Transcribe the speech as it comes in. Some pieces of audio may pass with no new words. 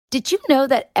Did you know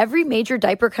that every major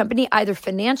diaper company either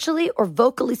financially or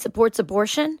vocally supports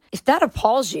abortion? If that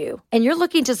appalls you and you're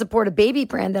looking to support a baby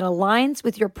brand that aligns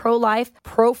with your pro-life,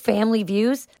 pro-family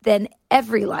views, then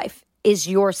EveryLife is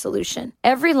your solution.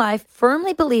 EveryLife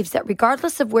firmly believes that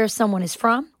regardless of where someone is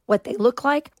from, what they look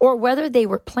like, or whether they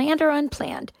were planned or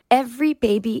unplanned, every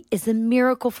baby is a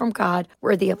miracle from God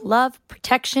worthy of love,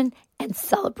 protection, and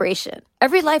celebration.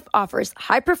 EveryLife offers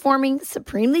high-performing,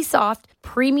 supremely soft,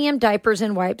 premium diapers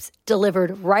and wipes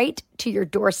delivered right to your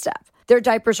doorstep. Their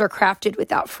diapers are crafted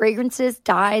without fragrances,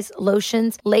 dyes,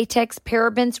 lotions, latex,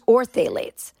 parabens, or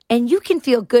phthalates. And you can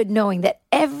feel good knowing that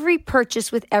every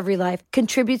purchase with EveryLife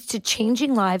contributes to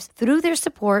changing lives through their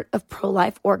support of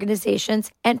pro-life organizations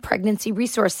and pregnancy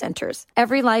resource centers.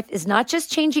 EveryLife is not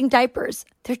just changing diapers,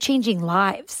 they're changing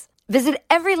lives. Visit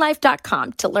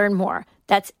everylife.com to learn more.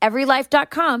 That's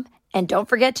everylife.com. And don't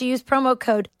forget to use promo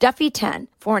code Duffy10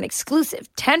 for an exclusive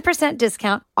 10%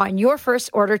 discount on your first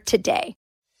order today.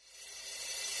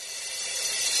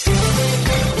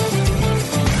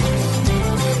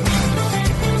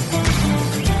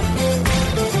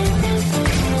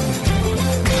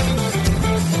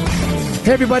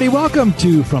 Hey everybody, welcome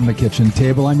to From the Kitchen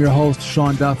Table. I'm your host,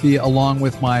 Sean Duffy, along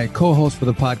with my co-host for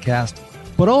the podcast,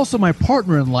 but also my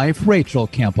partner in life, Rachel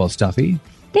Campos Duffy.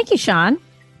 Thank you, Sean.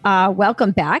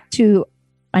 Welcome back to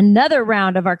another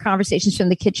round of our conversations from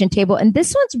the kitchen table. And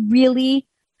this one's really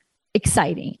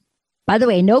exciting. By the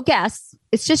way, no guests.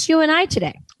 It's just you and I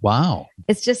today. Wow.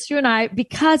 It's just you and I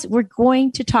because we're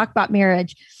going to talk about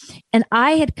marriage. And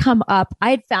I had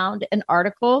found an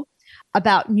article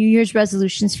about New Year's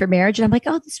resolutions for marriage. And I'm like,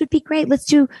 oh, this would be great.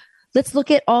 Let's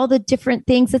look at all the different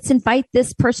things. Let's invite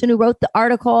this person who wrote the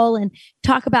article and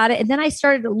talk about it. And then I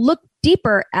started to look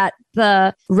deeper at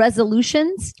the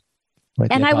resolutions.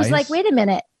 And I was like, wait a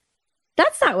minute.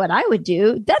 That's not what I would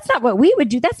do. That's not what we would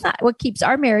do. That's not what keeps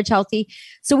our marriage healthy.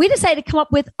 So we decided to come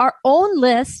up with our own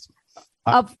list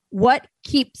of what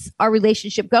keeps our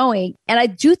relationship going. And I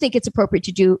do think it's appropriate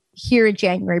to do here in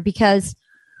January because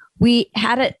we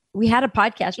had a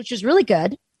podcast, which was really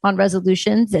good on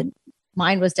resolutions. And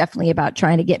mine was definitely about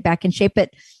trying to get back in shape. But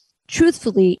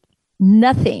truthfully,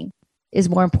 nothing is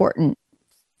more important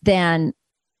than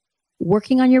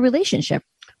working on your relationship.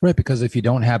 Right, because if you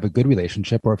don't have a good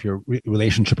relationship or if your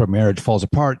relationship or marriage falls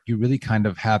apart, you really kind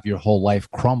of have your whole life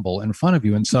crumble in front of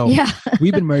you. And so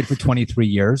we've been married for 23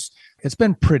 years. It's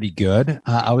been pretty good.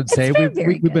 I would say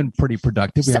we've been pretty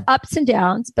productive. We have ups and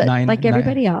downs, but like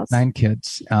everybody else. 9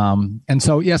 kids. And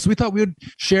so, so we thought we would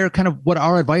share kind of what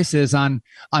our advice is on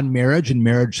marriage and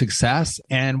marriage success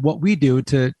and what we do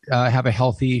to have a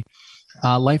healthy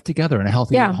life together and a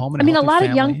healthy home. And a lot family.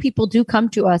 of young people do come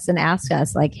to us and ask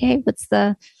us like, hey, what's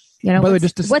the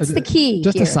the key?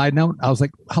 Just here? A side note, I was like,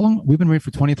 how long? We've been married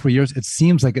for 23 years. It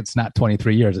seems like it's not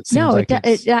 23 years. It seems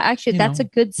actually, that's a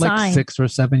good sign. Like 6 or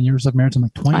 7 years of marriage. I'm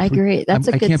like 23. I agree. That's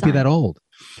a good sign. I can't be that old.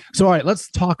 So, all right, let's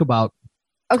talk about.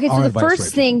 Okay, so the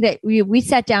first thing that we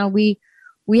sat down, we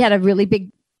had a really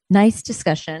big, nice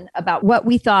discussion about what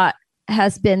we thought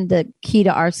has been the key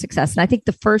to our success. And I think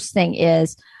the first thing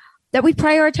is that we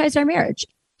prioritize our marriage.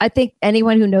 I think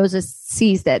anyone who knows us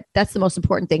sees that that's the most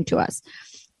important thing to us.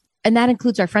 And that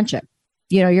includes our friendship.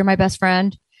 You know, you're my best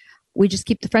friend. We just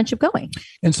keep the friendship going.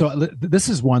 And so this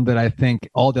is one that I think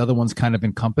all the other ones kind of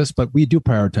encompass, but we do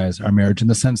prioritize our marriage in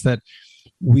the sense that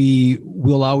we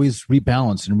will always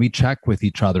rebalance and recheck with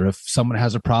each other. If someone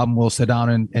has a problem, we'll sit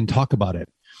down and talk about it.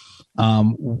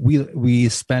 We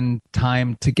spend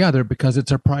time together because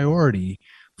it's a priority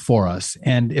for us.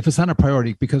 And if it's not a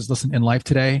priority, because listen, in life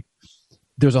today,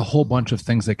 there's a whole bunch of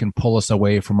things that can pull us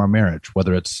away from our marriage,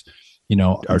 whether it's,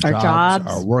 our jobs,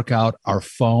 our workout, our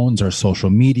phones, our social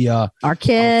media, our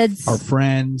kids, our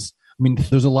friends. I mean,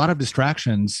 there's a lot of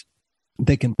distractions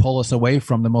that can pull us away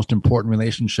from the most important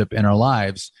relationship in our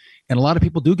lives. And a lot of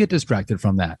people do get distracted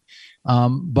from that.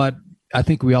 But I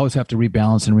think we always have to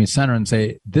rebalance and recenter and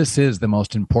say, this is the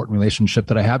most important relationship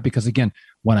that I have. Because again,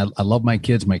 when I love my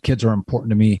kids are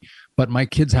important to me, but my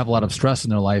kids have a lot of stress in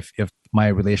their life if my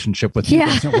relationship with you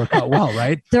doesn't work out well,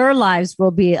 right? Their lives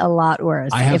will be a lot worse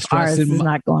if ours is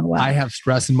not going well. I have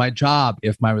stress in my job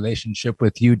if my relationship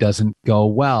with you doesn't go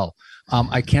well.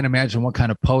 I can't imagine what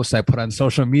kind of posts I put on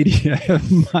social media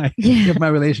if my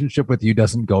relationship with you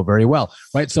doesn't go very well,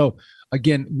 right? So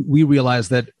again, we realize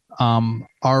that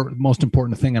our most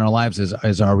important thing in our lives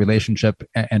is our relationship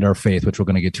and our faith, which we're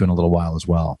going to get to in a little while as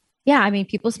well. Yeah. I mean,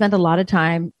 people spend a lot of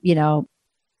time,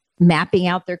 mapping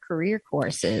out their career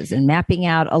courses and mapping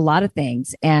out a lot of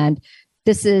things. And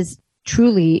this is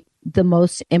truly the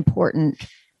most important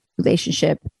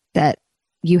relationship that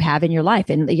you have in your life.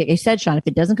 And like you said, Sean, if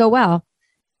it doesn't go well,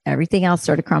 everything else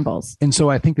sort of crumbles. And so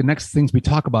I think the next things we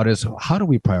talk about is how do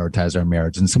we prioritize our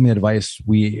marriage and some of the advice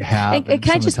we have. And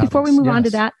can I just, before we move on to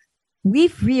that,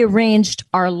 we've rearranged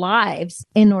our lives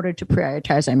in order to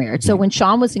prioritize our marriage. So when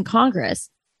Sean was in Congress,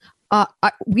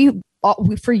 we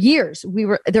for years,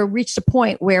 there reached a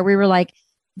point where we were like,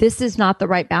 this is not the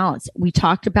right balance. We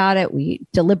talked about it. We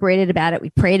deliberated about it.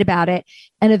 We prayed about it.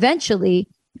 And eventually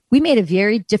we made a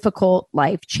very difficult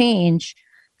life change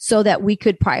so that we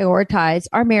could prioritize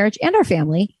our marriage and our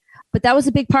family. But that was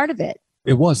a big part of it.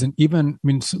 It wasn't even, I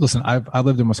mean, listen, I've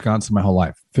lived in Wisconsin my whole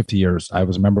life, 50 years. I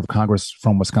was a member of Congress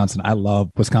from Wisconsin. I love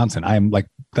Wisconsin. I am like,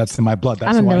 that's in my blood.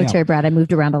 That's I'm a military brat. I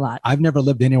moved around a lot. I've never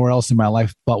lived anywhere else in my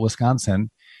life but Wisconsin.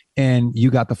 And you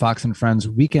got the Fox and Friends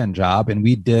weekend job. And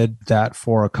we did that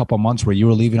for a couple of months where you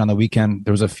were leaving on the weekend.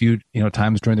 There was a few,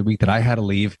 times during the week that I had to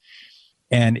leave.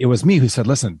 And it was me who said,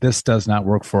 listen, this does not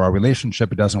work for our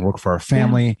relationship. It doesn't work for our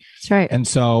family. Yeah, that's right. And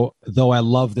so though I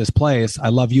love this place, I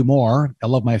love you more. I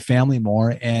love my family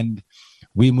more. And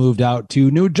we moved out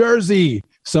to New Jersey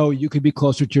so you could be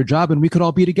closer to your job and we could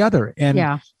all be together.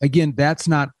 And again, that's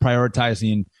not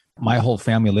prioritizing. My whole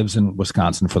family lives in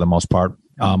Wisconsin for the most part.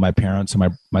 My parents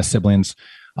and my siblings.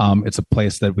 It's a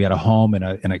place that we had a home and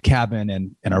a cabin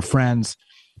and our friends.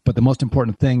 But the most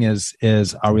important thing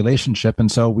is our relationship. And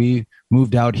so we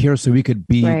moved out here so we could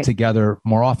be together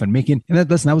more often.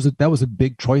 That was a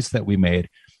big choice that we made.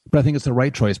 But I think it's the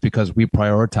right choice because we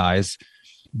prioritize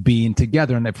being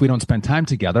together. And if we don't spend time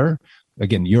together,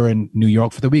 again, you're in New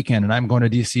York for the weekend and I'm going to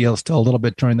DC still a little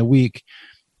bit during the week.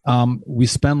 We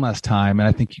spend less time and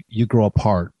I think you grow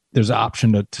apart. There's an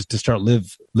option to start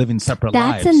living separate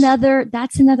lives.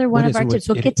 That's another one of our tips.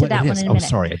 We'll get to that one in a minute.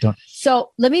 Sorry, I don't.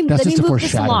 So let me move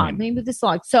this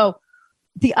along. So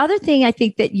the other thing I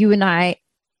think that you and I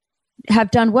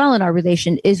have done well in our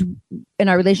relationship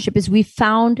is we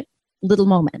found little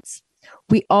moments.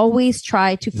 We always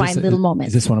try to find little moments.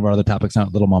 Is this one of our other topics now?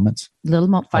 Little moments? Little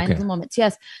moments.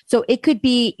 Yes. So it could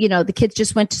be, the kids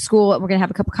just went to school and we're going to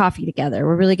have a cup of coffee together.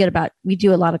 We're really good we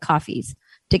do a lot of coffees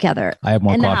together. I have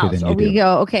more coffee than you do. We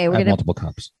go, okay, we're going to multiple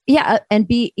cups. Yeah. And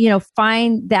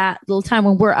find that little time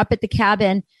when we're up at the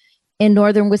cabin in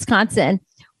northern Wisconsin.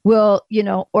 We'll,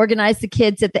 organize the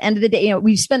kids at the end of the day.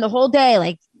 We spend the whole day,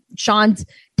 like Sean's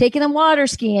taking them water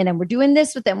skiing and we're doing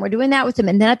this with them. We're doing that with them.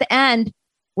 And then at the end,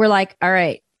 we're like, all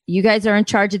right, you guys are in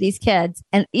charge of these kids.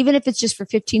 And even if it's just for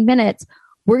 15 minutes,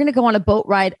 we're going to go on a boat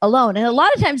ride alone. And a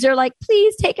lot of times they're like,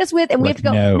 please take us with. And we have to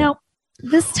go, no,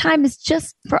 this time is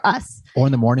just for us. Or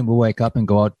in the morning, we'll wake up and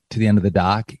go out to the end of the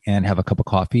dock and have a cup of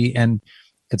coffee. And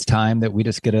it's time that we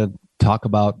just get to talk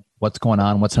about what's going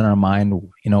on, what's on our mind,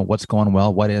 what's going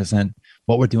well, what isn't,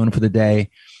 what we're doing for the day.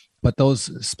 But those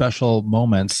special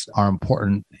moments are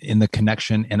important in the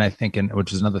connection. And I think,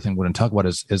 which is another thing we're going to talk about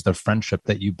is the friendship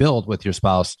that you build with your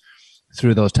spouse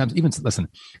through those times. Even listen,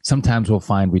 sometimes we'll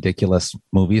find ridiculous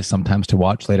movies sometimes to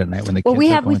watch late at night when the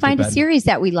kids we find a series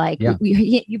that we like. Yeah.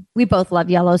 We both love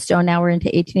Yellowstone. Now we're into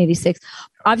 1886.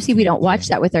 Obviously, we don't watch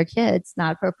that with our kids.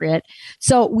 Not appropriate.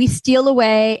 So we steal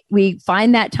away. We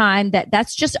find that time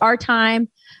that's just our time.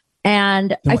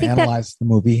 And I think analyze the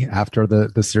movie after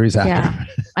the series after. Yeah,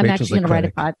 I'm actually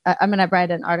going to I'm going to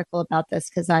write an article about this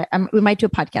because we might do a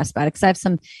podcast about it because I have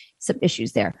some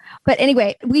issues there. But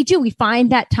anyway, we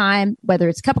find that time, whether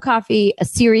it's a cup of coffee, a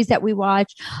series that we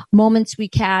watch, moments we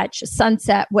catch, a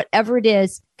sunset, whatever it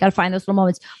is, got to find those little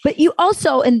moments. But you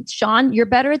also, and Sean, you're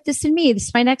better at this than me. This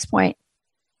is my next point.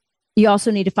 You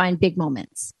also need to find big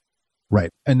moments. Right.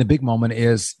 And the big moment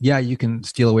is, you can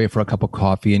steal away for a cup of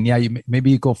coffee and maybe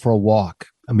you go for a walk,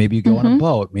 maybe you go on a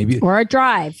boat, or a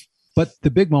drive. But the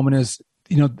big moment is,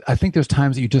 I think there's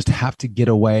times that you just have to get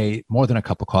away more than a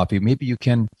cup of coffee. Maybe you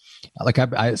can, like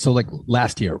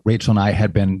last year, Rachel and I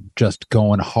had been just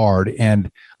going hard and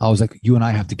I was like, you and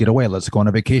I have to get away. Let's go on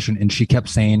a vacation. And she kept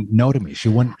saying no to me.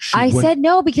 I said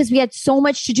no because we had so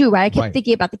much to do, right? I kept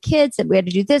thinking about the kids and we had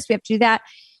to do this, we have to do that.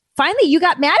 Finally, you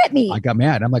got mad at me. I got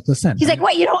mad. I'm like, listen. He's like,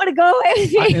 what? You don't want to go away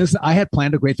with me? I had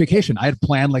planned a great vacation. I had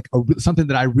planned something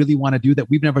that I really want to do that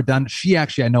we've never done. She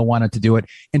actually, I know, wanted to do it.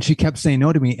 And she kept saying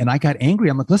no to me. And I got angry.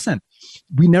 I'm like, listen,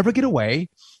 we never get away.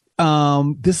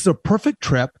 This is a perfect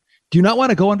trip. Do you not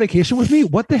want to go on vacation with me?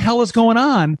 What the hell is going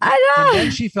on? I know. And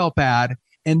then she felt bad.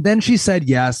 And then she said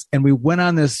yes. And we went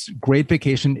on this great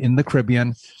vacation in the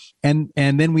Caribbean. And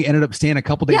then we ended up staying a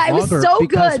couple days Yeah, it was longer so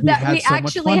because good that we so much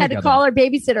actually fun had together. to call our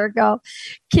babysitter and go,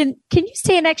 can you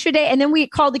stay an extra day? And then we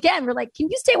called again. We're like, can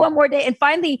you stay one more day? And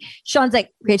finally, Sean's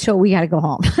like, Rachel, we got to go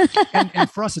home. and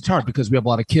for us, it's hard because we have a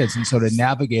lot of kids. And so to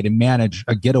navigate and manage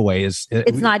a getaway it's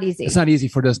not easy. It's not easy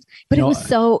for just, but it was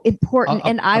so important.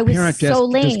 And I was so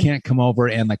lame. Just can't come over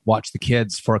and like watch the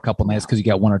kids for a couple nights because you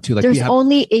got one or two. Like there's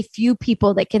only a few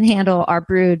people that can handle our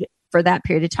brood for that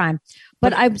period of time.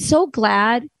 But I'm so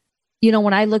glad,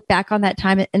 when I look back on that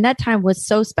time, and that time was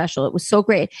so special. It was so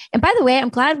great. And by the way, I'm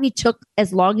glad we took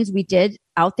as long as we did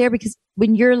out there, because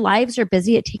when your lives are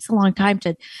busy, it takes a long time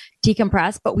to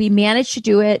decompress, but we managed to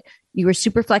do it. You were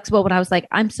super flexible when I was like,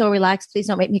 I'm so relaxed. Please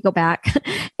don't make me go back.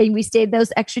 And we stayed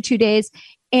those extra 2 days.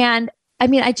 And I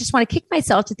mean, I just want to kick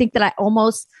myself to think that I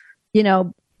almost,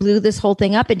 blew this whole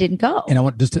thing up and didn't go. And I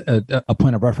want just a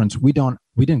point of reference. We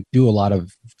didn't do a lot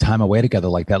of time away together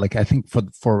like that. Like I think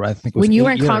for I think it was when you were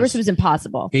in Congress, it was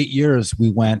impossible. 8 years we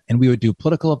went and we would do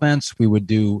political events. We would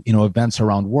do, events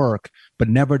around work, but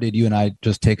never did you and I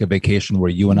just take a vacation where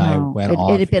you and I went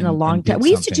off. It had been a long time. We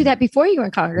used to do that before you were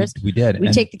in Congress. We did.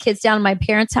 We'd take the kids down to my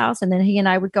parents' house and then he and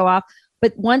I would go off.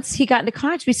 But once he got into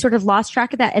Congress, we sort of lost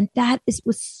track of that. And that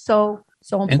was so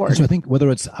important. And so I think whether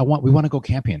it's, we want to go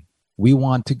camping. We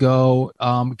want to go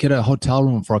get a hotel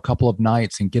room for a couple of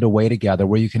nights and get away together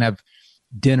where you can have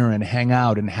dinner and hang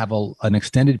out and have an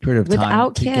extended period of time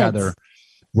without together. Kids.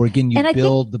 Where again, you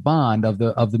build the bond of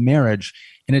the marriage,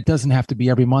 and it doesn't have to be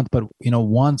every month, but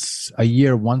once a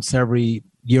year, once every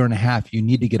year and a half, you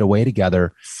need to get away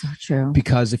together. So true.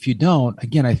 Because if you don't,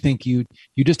 again, I think you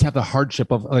just have the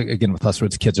hardship of, again, with us, where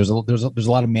it's kids. There's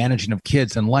a lot of managing of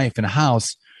kids and life and a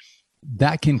house.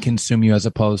 That can consume you as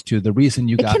opposed to the reason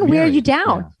you got married. It can wear you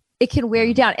down. Yeah. It can wear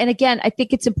you down. And again, I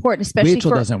think it's important, especially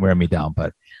Rachel doesn't wear me down,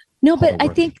 but. No, but I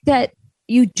think that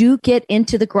you do get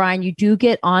into the grind. You do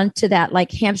get onto that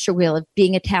like hamster wheel of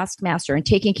being a taskmaster and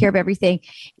taking care of everything.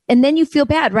 And then you feel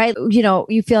bad, right?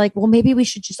 You feel like, well, maybe we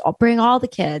should just bring all the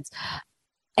kids.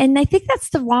 And I think that's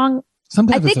the wrong.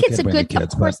 Sometimes I think it's a good,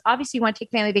 kids, of course, obviously you want to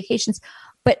take family vacations,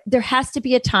 but there has to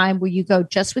be a time where you go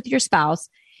just with your spouse.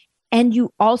 And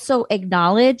you also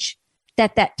acknowledge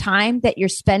that time that you're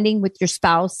spending with your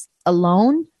spouse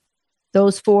alone,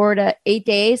 those 4 to 8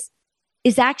 days,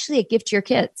 is actually a gift to your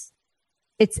kids.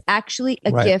 It's actually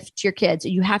a gift to your kids.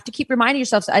 You have to keep reminding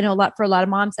yourself. So I know for a lot of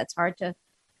moms, that's hard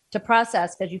to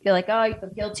process because you feel like, oh, you feel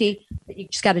guilty, but you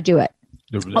just got to do it.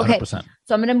 100%. Okay, so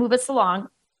I'm going to move us along.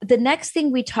 The next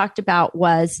thing we talked about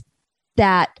was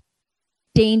that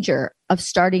danger of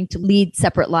starting to lead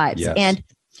separate lives. Yes. And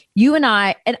you and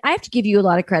I have to give you a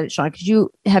lot of credit, Sean, because you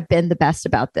have been the best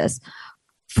about this.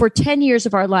 For 10 years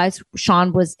of our lives,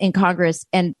 Sean was in Congress,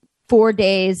 and 4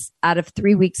 days out of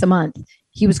 3 weeks a month,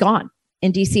 he was gone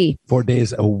in DC. 4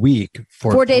 days a week.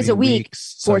 4 days a week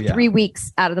for 3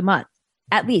 weeks out of the month,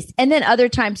 at least. And then other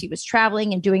times he was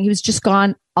traveling and he was just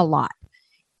gone a lot.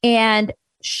 And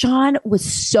Sean was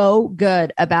so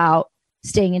good about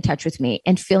staying in touch with me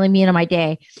and filling me into my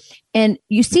day. And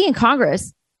you see in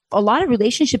Congress, a lot of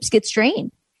relationships get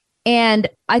strained. And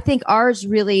I think ours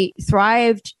really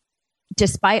thrived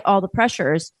despite all the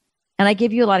pressures. And I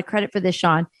give you a lot of credit for this,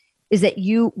 Sean, is that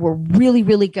you were really,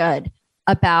 really good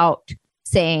about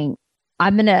saying,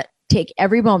 I'm going to take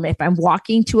every moment. If I'm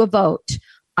walking to a vote,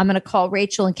 I'm going to call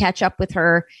Rachel and catch up with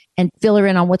her and fill her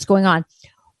in on what's going on.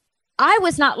 I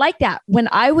was not like that. When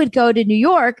I would go to New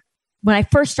York, when I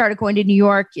first started going to New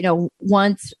York,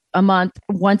 once a month,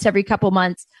 once every couple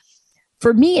months,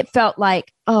 for me, it felt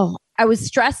like, oh, I was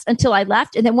stressed until I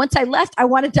left. And then once I left, I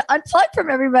wanted to unplug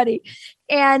from everybody.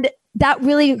 And that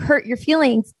really hurt your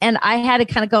feelings. And I had to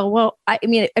kind of go, well, I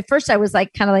mean, at first I was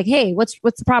like, kind of like, hey, what's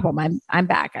the problem? I'm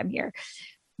back. I'm here.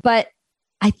 But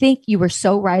I think you were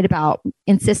so right about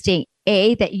insisting,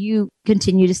 A, that you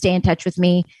continue to stay in touch with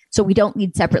me so we don't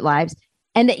lead separate lives,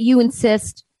 and that you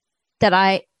insist that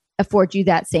I afford you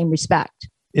that same respect.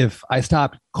 If I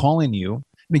stopped calling you,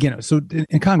 and again, so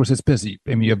in Congress, it's busy.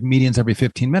 I mean, you have meetings every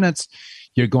 15 minutes.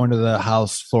 You're going to the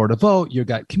House floor to vote. You've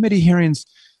got committee hearings.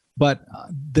 But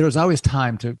there's always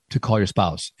time to call your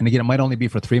spouse. And again, it might only be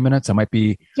for 3 minutes. It might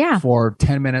be for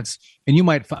 10 minutes. And you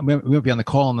might we might be on the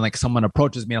call and like someone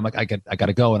approaches me. And I'm like, I got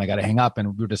to go and I got to hang up.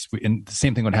 And and the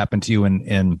same thing would happen to you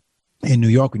in New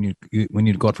York when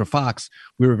you'd go out for Fox.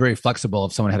 We were very flexible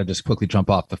if someone had to just quickly jump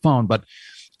off the phone. But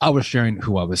I was sharing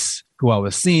who I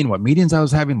was seeing, what meetings I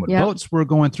was having, what votes we're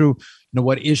going through,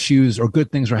 what issues or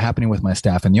good things are happening with my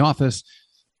staff in the office.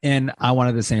 And I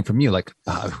wanted the same from you. Like,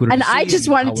 who did I just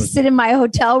wanted to sit in my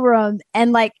hotel room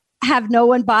and like have no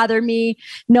one bother me.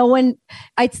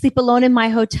 I'd sleep alone in my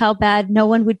hotel bed. No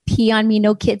one would pee on me.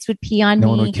 No kids would pee on me. No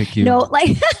one would kick you. No,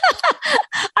 like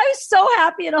so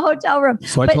happy in a hotel room.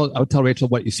 So I would tell Rachel,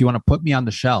 what you see, you want to put me on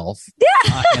the shelf,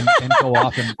 and go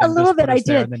off and a little bit. I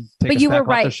did, and then take but us you back were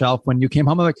right. off the shelf when you came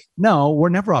home. I'm like, no, we're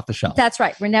never off the shelf. That's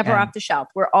right. We're never off the shelf.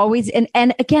 We're always and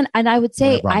again, and I would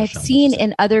say I've seen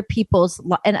in other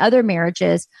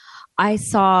marriages, I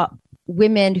saw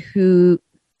women who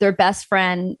their best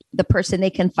friend, the person they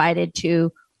confided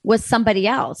to, was somebody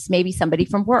else, maybe somebody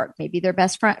from work, maybe their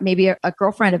best friend, maybe a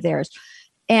girlfriend of theirs.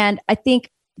 And I think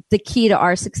the key to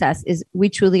our success is we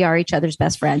truly are each other's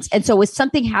best friends. And so if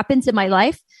something happens in my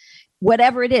life,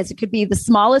 whatever it is, it could be the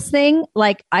smallest thing,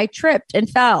 like I tripped and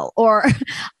fell, or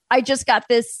I just got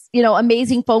this,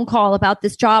 amazing phone call about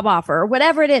this job offer, or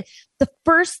whatever it is. The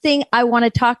first thing I want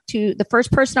to talk to, the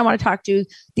first person I want to talk to,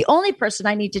 the only person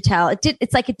I need to tell,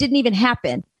 it's like it didn't even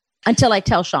happen until I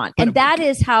tell Sean. And that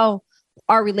is how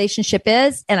our relationship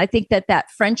is. And I think that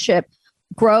friendship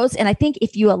grows. And I think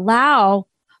if you allow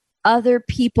other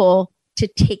people to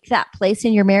take that place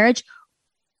in your marriage,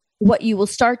 what you will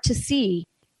start to see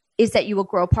is that you will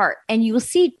grow apart. And you will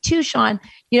see too, Sean,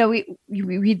 we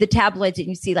read the tabloids and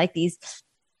you see like these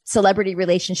celebrity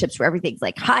relationships where everything's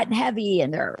like hot and heavy.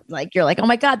 And they're like, you're like, oh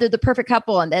my God, they're the perfect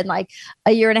couple. And then like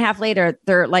a year and a half later,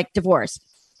 they're like divorced.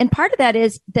 And part of that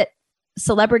is that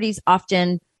celebrities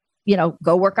often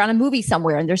go work on a movie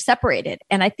somewhere and they're separated.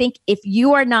 And I think if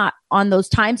you are not on those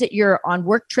times that you're on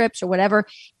work trips or whatever,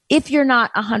 if you're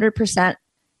not 100%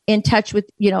 in touch with,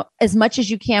 as much as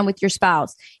you can with your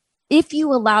spouse, if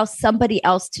you allow somebody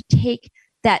else to take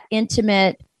that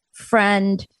intimate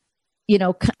friend,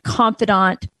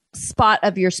 confidant spot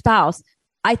of your spouse,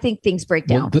 I think things break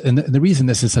down. Well, and the reason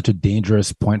this is such a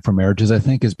dangerous point for marriages, I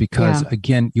think, is because,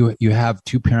 again, you have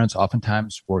two parents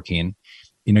oftentimes working.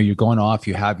 You're going off,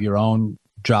 you have your own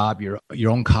job, your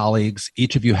own colleagues,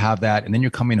 each of you have that. And then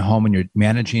you're coming home and you're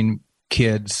managing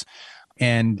kids,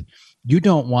 and you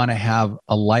don't want to have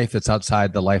a life that's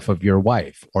outside the life of your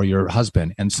wife or your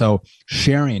husband. And so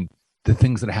sharing the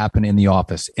things that happen in the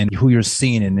office and who you're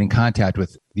seeing and in contact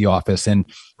with the office and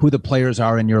who the players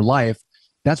are in your life,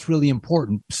 that's really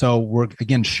important. So we're,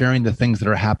 again, sharing the things that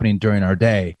are happening during our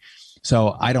day.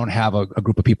 So I don't have a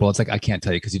group of people. It's like, I can't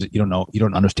tell you because you don't know, you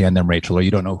don't understand them, Rachel, or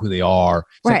you don't know who they are.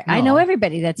 It's right. Like, no, I know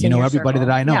everybody that's in your everybody circle.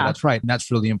 that I know. Yeah. That's right. And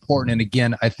that's really important. And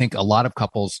again, I think a lot of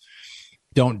couples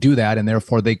don't do that. And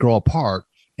therefore they grow apart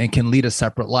and can lead a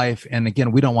separate life. And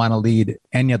again, we don't want to lead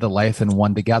any other life than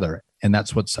one together. And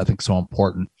that's what's, I think, so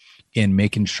important in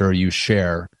making sure you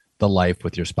share the life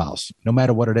with your spouse, no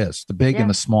matter what it is, the big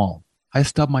and the small. I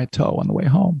stubbed my toe on the way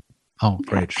home. Oh,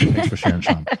 great. Thanks for sharing,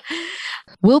 Sean.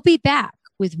 We'll be back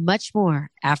with much more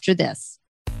after this.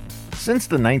 Since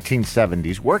the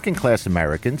 1970s, working-class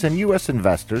Americans and U.S.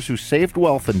 investors who saved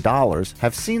wealth in dollars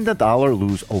have seen the dollar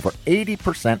lose over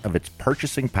 80% of its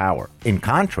purchasing power. In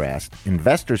contrast,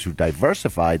 investors who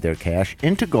diversified their cash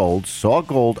into gold saw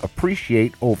gold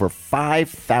appreciate over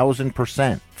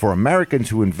 5,000%. For Americans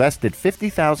who invested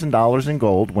 $50,000 in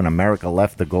gold when America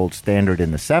left the gold standard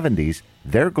in the 70s,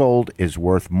 their gold is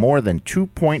worth more than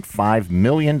 $2.5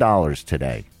 million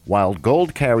today. While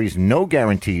gold carries no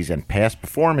guarantees and past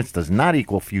performance does not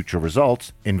equal future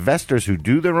results, investors who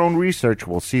do their own research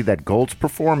will see that gold's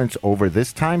performance over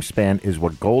this time span is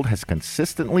what gold has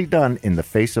consistently done in the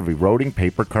face of eroding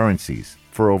paper currencies.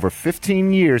 For over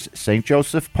 15 years, St.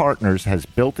 Joseph Partners has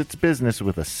built its business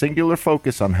with a singular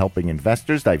focus on helping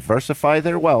investors diversify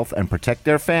their wealth and protect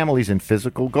their families in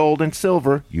physical gold and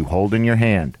silver you hold in your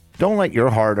hand. Don't let your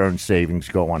hard-earned savings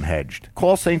go unhedged.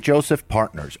 Call St. Joseph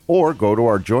Partners or go to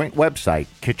our joint website,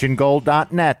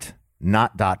 kitchengold.net,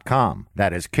 not .com.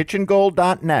 That is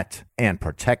kitchengold.net, and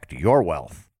protect your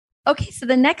wealth. Okay, so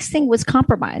the next thing was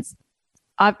compromise.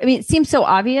 It seems so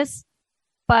obvious,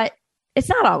 but it's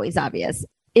not always obvious.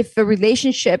 If the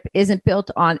relationship isn't built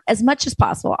on as much as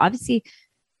possible, obviously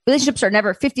relationships are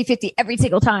never 50-50 every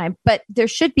single time, but there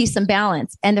should be some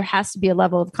balance and there has to be a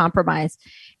level of compromise.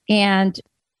 And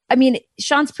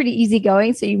Sean's pretty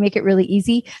easygoing, so you make it really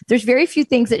easy. There's very few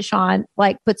things that Sean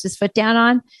puts his foot down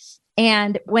on.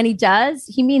 And when he does,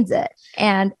 he means it.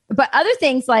 But other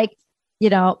things like,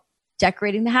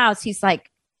 decorating the house, he's like,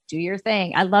 do your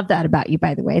thing. I love that about you,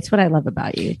 by the way. It's what I love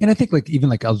about you. And I think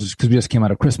I'll just, because we just came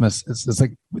out of Christmas, it's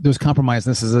like there's compromise.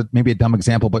 This is maybe a dumb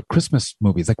example, but Christmas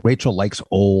movies, like Rachel likes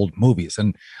old movies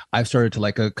and I've started to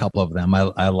like a couple of them.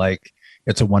 I like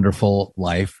It's a Wonderful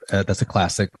Life. That's a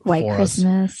classic. White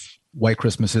Christmas. White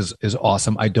Christmas is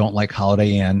awesome. I don't like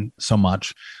Holiday Inn so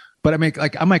much, but I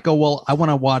might go, well, I want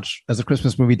to watch as a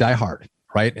Christmas movie, Die Hard.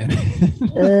 Right. And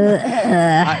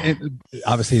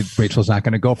obviously Rachel's not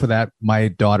going to go for that. My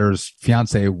daughter's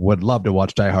fiance would love to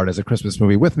watch Die Hard as a Christmas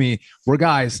movie with me. We're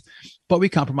guys, but we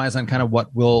compromise on kind of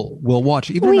what we'll watch.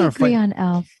 Even We in our agree fight, on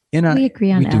Elf. we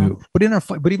agree on we do. Elf.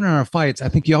 But even in our fights, I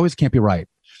think you always can't be right.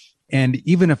 And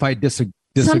even if I disagree,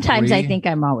 Sometimes I think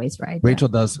I'm always right. Rachel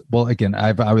does. Well, again,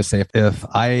 I always say if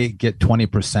I get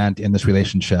 20% in this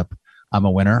relationship, I'm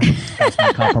a winner. That's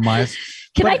my compromise.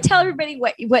 Can I tell everybody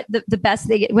what the best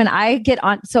thing when I get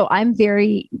on? So I'm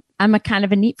a kind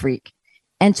of a neat freak.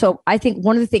 And so I think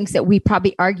one of the things that we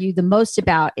probably argue the most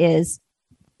about is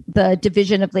the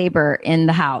division of labor in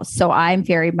the house. So I'm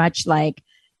very much like,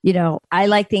 I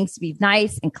like things to be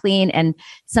nice and clean. And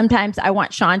sometimes I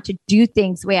want Sean to do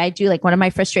things the way I do. Like one of my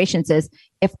frustrations is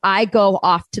if I go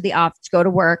off to the office, go to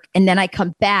work, and then I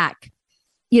come back,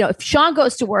 if Sean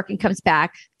goes to work and comes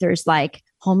back, there's like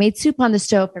homemade soup on the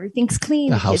stove. Everything's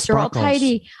clean. The kids are all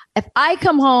tidy. If I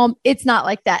come home, it's not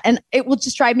like that. And it will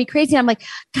just drive me crazy. I'm like,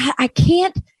 God, I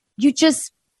can't, you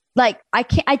just like, I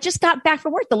can't, I just got back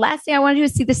from work. The last thing I want to do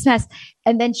is see this mess.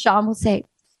 And then Sean will say,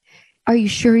 are you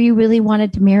sure you really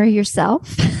wanted to marry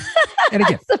yourself? And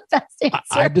again, the best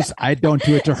answer. I don't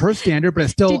do it to her standard, but I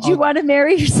still. Did you want to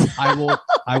marry yourself?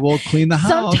 I will clean the house.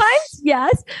 Sometimes,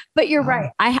 yes, but you're right.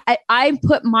 I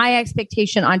put my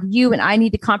expectation on you, and I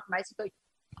need to compromise.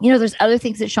 There's other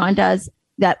things that Sean does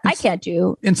that I can't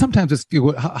do. And sometimes it's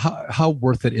how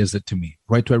worth it is it to me,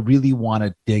 right? Do I really want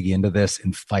to dig into this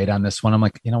and fight on this one? I'm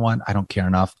like, you know what? I don't care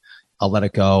enough. I'll let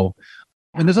it go.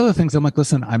 And there's other things I'm like,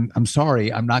 listen, I'm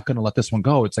sorry. I'm not going to let this one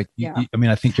go. It's like,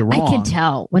 I think you're wrong. I can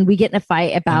tell when we get in a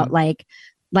fight about like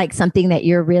something that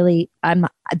you're really,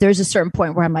 there's a certain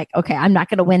point where I'm like, okay, I'm not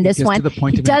going to win this one. To the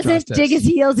point he doesn't dig his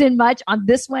heels in much on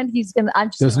this one.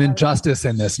 There's an injustice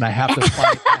in this and I have to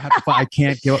fight. I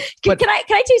can't go. Can I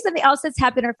tell you something else that's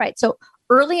happened in our fight? So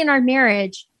early in our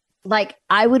marriage, like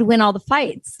I would win all the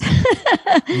fights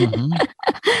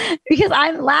because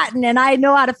I'm Latin and I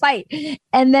know how to fight.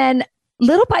 And then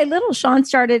little by little, Sean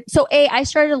started. So I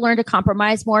started to learn to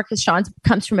compromise more because Sean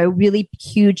comes from a really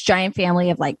huge, giant family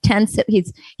of like 10.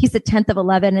 He's the 10th of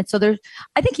 11. And so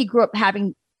I think he grew up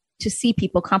having to see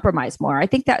people compromise more. I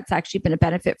think that's actually been a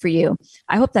benefit for you.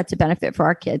 I hope that's a benefit for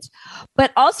our kids.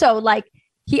 But also like,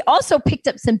 he also picked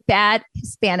up some bad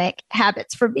Hispanic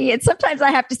habits for me. And sometimes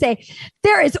I have to say,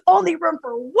 there is only room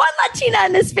for one Latina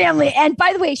in this family. And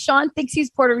by the way, Sean thinks he's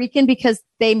Puerto Rican because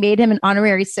they made him an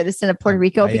honorary citizen of Puerto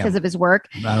Rico because of his work.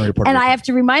 And I have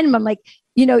to remind him, I'm like,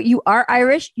 you are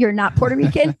Irish. You're not Puerto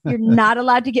Rican. You're not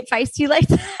allowed to get feisty like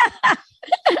that.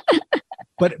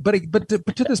 But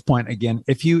to this point again,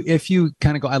 if you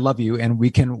kind of go, I love you, and we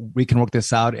can work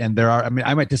this out. And there are,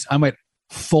 I might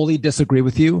fully disagree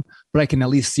with you, but I can at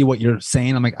least see what you're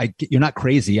saying. I'm like, you're not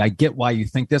crazy. I get why you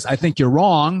think this. I think you're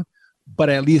wrong, but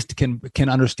I at least can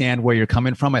understand where you're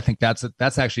coming from. I think that's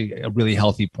actually a really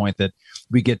healthy point that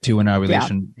we get to in our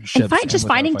relationships. And just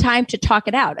finding time to talk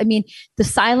it out. I mean, the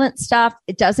silent stuff,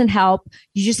 it doesn't help.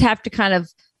 You just have to kind of,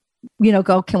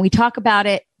 go, can we talk about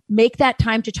it? Make that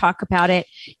time to talk about it.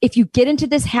 If you get into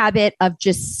this habit of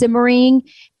just simmering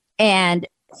and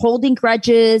holding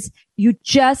grudges, you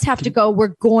just have to go,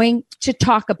 we're going to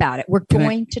talk about it. We're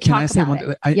going to talk about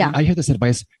it. I hear this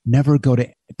advice, never go to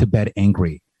bed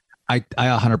angry. I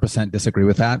 100% disagree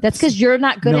with that. That's because you're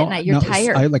not good at night. You're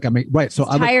tired. Right. So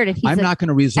I'm not going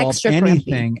to resolve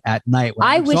anything at night. When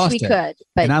I'm exhausted. Wish we could.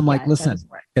 But and I'm like, listen,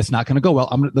 it's not going to go well.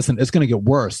 Listen, it's going to get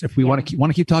worse. If we want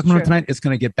to keep talking about it tonight, it's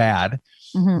going to get bad.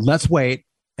 Mm-hmm. Let's wait.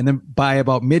 And then by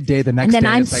about midday the next day, and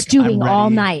then I'm stewing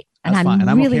all night. And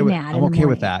I'm really mad. I'm okay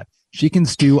with that. She can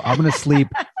stew. I'm going to sleep,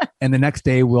 and the next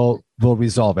day we'll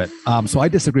resolve it. So I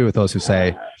disagree with those who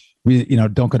say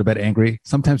don't go to bed angry.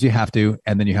 Sometimes you have to,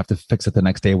 and then you have to fix it the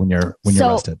next day when you're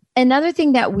rested. Another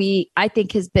thing that I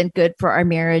think has been good for our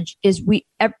marriage is we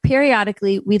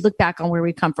periodically we look back on where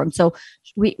we come from. So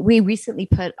we recently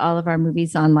put all of our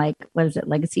movies on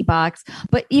Legacy Box,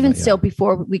 but even still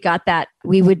before we got that,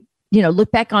 we would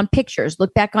look back on pictures,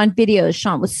 look back on videos.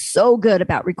 Sean was so good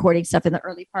about recording stuff in the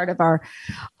early part of our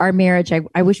marriage.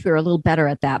 I wish we were a little better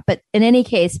at that. But in any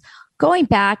case, going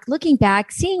back, looking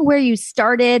back, seeing where you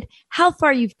started, how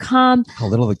far you've come, how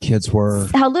little the kids were,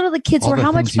 how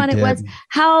much fun it was,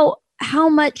 how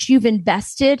much you've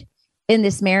invested in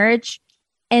this marriage.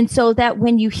 And so that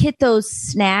when you hit those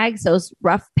snags, those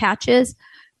rough patches,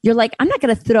 you're like, I'm not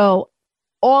going to throw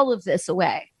all of this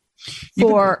away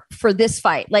for this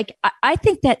fight. Like, I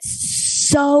think that's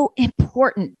so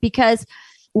important because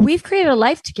we've created a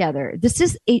life together. This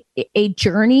is a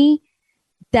journey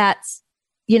that's,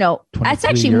 that's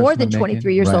actually more than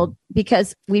 23 years old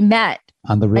because we met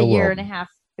on the real a year world. And a half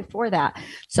before that.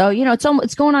 So,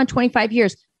 it's going on 25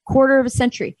 years, quarter of a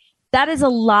century. That is a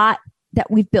lot that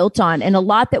we've built on and a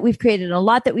lot that we've created and a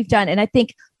lot that we've done. And I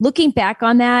think looking back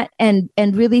on that and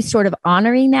really sort of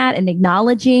honoring that and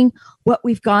acknowledging what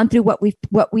we've gone through, what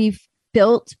we've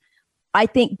built, I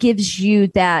think gives you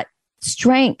that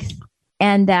strength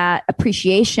and that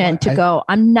appreciation to go,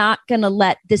 I'm not going to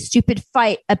let this stupid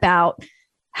fight about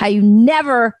how you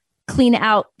never clean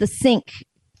out the sink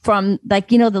from the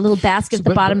little basket at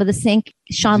the bottom of the sink.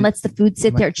 Sean lets the food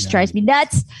sit there. It just drives me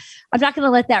nuts. I'm not going to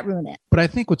let that ruin it. But I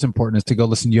think what's important is to go,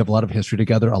 listen, you have a lot of history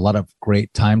together, a lot of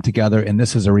great time together. And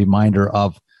this is a reminder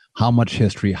of how much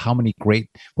history, how many great,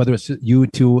 whether it's you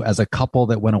two as a couple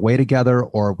that went away together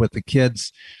or with the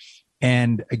kids.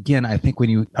 And again, I think when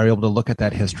you are able to look at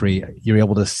that history, you're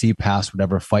able to see past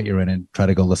whatever fight you're in and try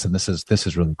to go, listen, this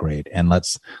is really great. And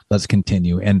let's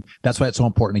continue. And that's why it's so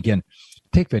important. Again,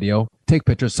 take video, take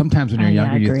pictures. Sometimes when you're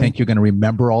younger, you think you're going to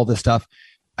remember all this stuff.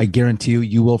 I guarantee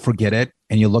you will forget it.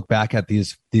 And you look back at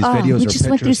these videos. We just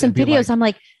went through some videos. I'm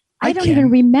like, I don't even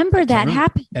remember that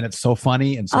happened. And it's so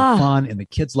funny and so fun. And the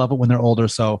kids love it when they're older.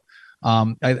 So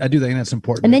I do think that's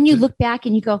important. And then you look back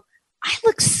and you go, I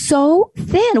look so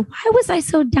thin. Why was I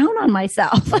so down on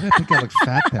myself? I think I look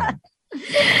fat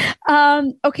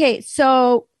then. Okay.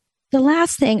 So the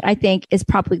last thing I think is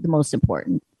probably the most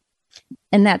important,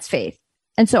 and that's faith.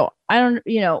 And so I don't,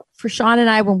 for Sean and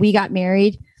I, when we got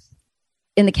married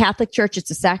in the Catholic Church, it's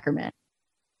a sacrament.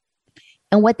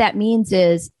 And what that means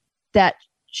is that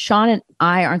Sean and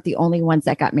I aren't the only ones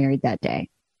that got married that day.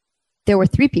 There were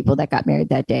 3 people that got married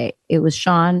that day. It was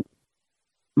Sean,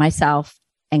 myself,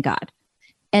 and God.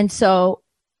 And so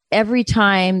every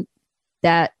time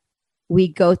that we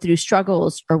go through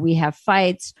struggles or we have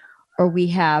fights or we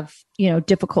have,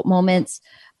 difficult moments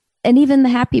and even the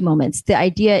happy moments, the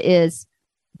idea is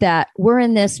that we're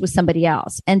in this with somebody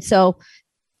else. And so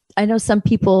I know some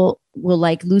people will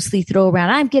loosely throw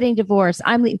around, I'm getting divorced.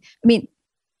 I mean,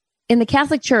 in the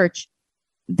Catholic Church,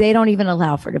 they don't even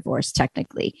allow for divorce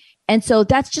technically. And so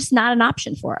that's just not an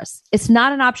option for us. It's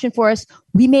not an option for us.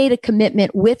 We made a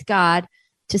commitment with God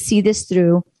to see this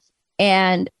through,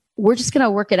 and we're just going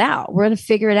to work it out. We're going to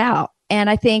figure it out. And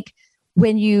I think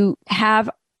when you have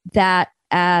that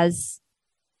as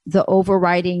the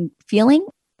overriding feeling,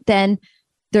 then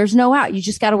there's no out. You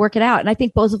just got to work it out. And I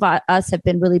think both of us have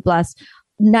been really blessed.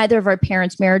 Neither of our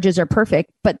parents' marriages are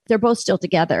perfect, but they're both still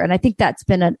together. And I think that's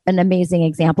been an amazing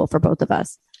example for both of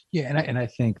us. Yeah, and I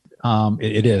think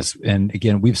it is. And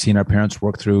again, we've seen our parents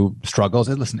work through struggles.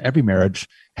 And listen, every marriage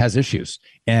has issues.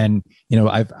 And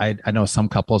I know some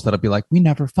couples that'll be like, we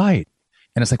never fight.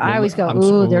 And it's like, I always go,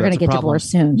 ooh, they're going to get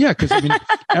divorced soon. Yeah, because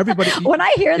everybody. When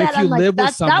I hear that, I'm like,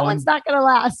 that one's not going to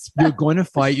last. You're going to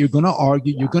fight. You're going to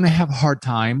argue. You're going to have hard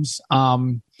times.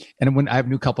 And when I have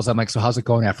new couples, I'm like, so how's it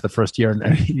going after the first year?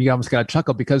 And you almost got to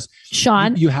chuckle because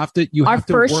Sean, our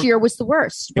first year was the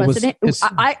worst, wasn't it?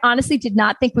 I honestly did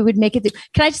not think we would make it.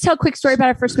 Can I just tell a quick story about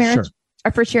our first marriage? Sure.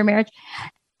 Our first year of marriage.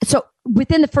 So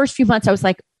within the first few months, I was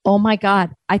like, oh my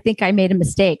God, I think I made a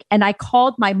mistake. And I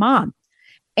called my mom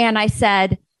and I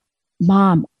said,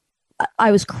 Mom,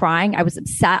 I was crying. I was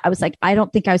upset. I was like, I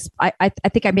think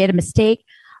I made a mistake.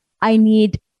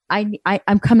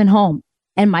 I'm coming home.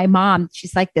 And my mom,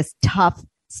 she's like this tough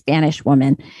Spanish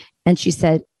woman. And she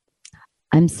said,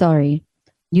 I'm sorry.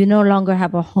 You no longer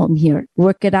have a home here.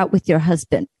 Work it out with your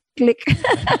husband. Click.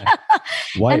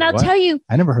 And I'll tell you.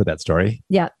 I never heard that story.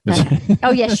 Yeah.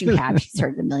 Oh, yes, you have. She's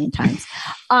heard it a million times.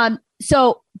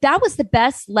 So that was the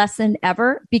best lesson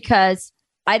ever because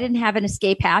I didn't have an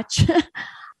escape hatch.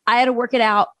 I had to work it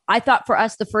out. I thought for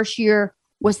us, the first year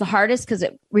was the hardest because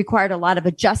it required a lot of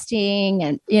adjusting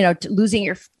and, losing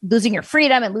your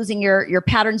freedom and losing your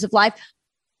patterns of life.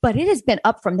 But it has been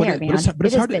up from there, man. But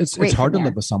it's hard to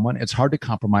live with someone. It's hard to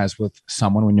compromise with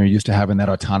someone when you're used to having that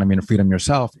autonomy and freedom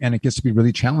yourself. And it gets to be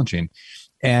really challenging.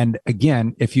 And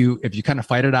again, if you kind of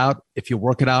fight it out, if you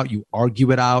work it out, you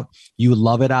argue it out, you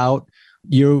love it out,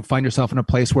 you find yourself in a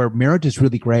place where marriage is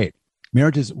really great.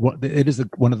 Marriage is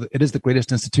the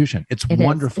greatest institution. It's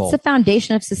wonderful. It's the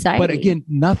foundation of society. But again,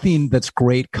 nothing that's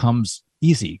great comes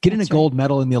easy. Getting a gold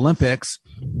medal in the Olympics,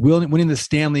 winning the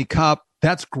Stanley Cup,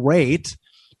 that's great,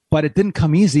 but it didn't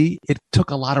come easy. It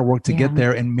took a lot of work to get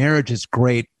there. And marriage is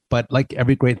great, but like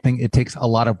every great thing, it takes a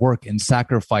lot of work and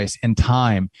sacrifice and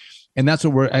time. And that's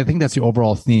what I think that's the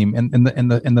overall theme. But it can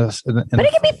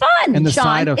be fun, and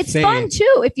Sean. It's faith, fun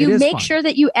too if you make sure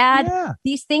that you add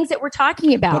these things that we're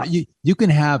talking about. But you can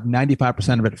have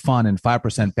 95% of it fun and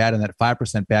 5% bad, and that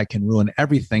 5% bad can ruin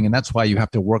everything. And that's why you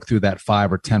have to work through that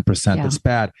 5 or 10% that's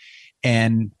bad,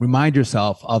 and remind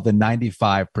yourself of the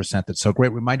 95% that's so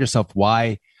great. Remind yourself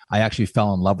why I actually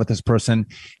fell in love with this person.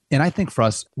 And I think for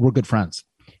us, we're good friends.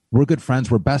 we're good friends.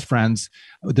 We're best friends.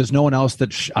 There's no one else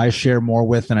that I share more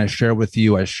with than I share with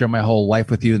you. I share my whole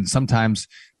life with you. And sometimes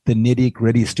the nitty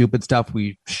gritty, stupid stuff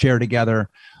we share together.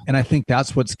 And I think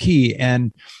that's what's key.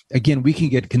 And again, we can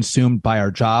get consumed by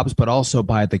our jobs, but also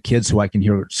by the kids who I can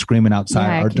hear screaming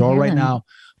outside our door right now.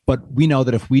 But we know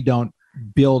that if we don't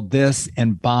build this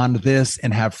and bond this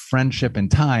and have friendship and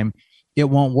time, it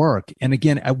won't work. And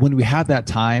again, when we have that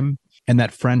time and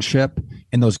that friendship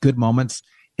and those good moments,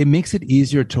 it makes it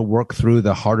easier to work through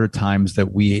the harder times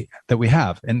that we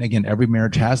have. And again, every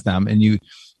marriage has them, and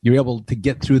you're able to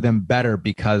get through them better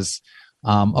because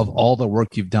of all the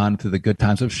work you've done through the good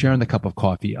times, of sharing the cup of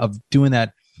coffee, of doing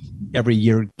that every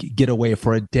year, get away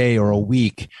for a day or a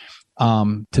week,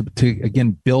 to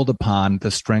again build upon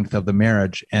the strength of the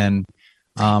marriage. And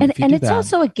it's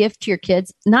also a gift to your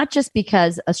kids, not just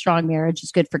because a strong marriage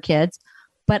is good for kids,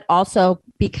 but also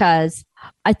because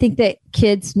I think that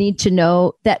kids need to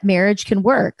know that marriage can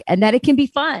work and that it can be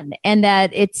fun and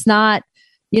that it's not,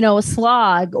 a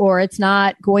slog, or it's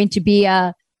not going to be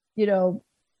tie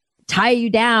you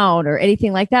down or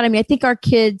anything like that. I mean, I think our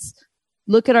kids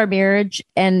look at our marriage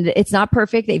and it's not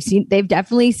perfect. They've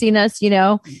definitely seen us,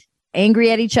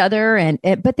 angry at each other,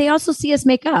 but they also see us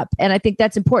make up. And I think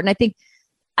that's important. I think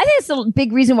it's a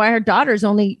big reason why her daughter's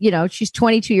only, she's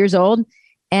 22 years old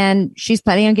and she's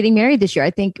planning on getting married this year.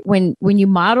 I think when you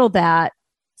model that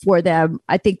for them,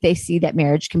 I think they see that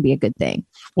marriage can be a good thing.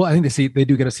 Well, I think they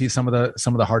do get to see some of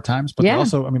the hard times, but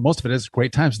also, most of it is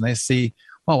great times, and they see,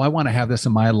 I want to have this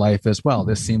in my life as well.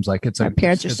 This seems like our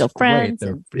parents are still friends.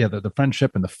 The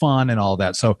friendship and the fun and all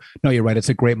that. So no, you're right. It's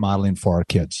a great modeling for our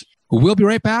kids. We'll be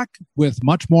right back with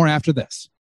much more after this.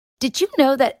 Did you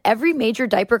know that every major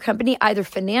diaper company either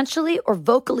financially or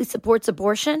vocally supports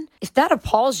abortion? If that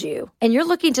appalls you and you're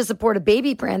looking to support a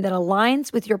baby brand that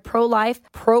aligns with your pro-life,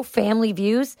 pro-family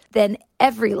views, then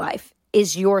EveryLife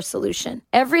is your solution.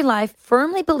 EveryLife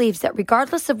firmly believes that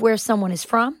regardless of where someone is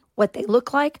from, what they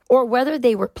look like, or whether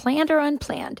they were planned or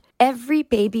unplanned, every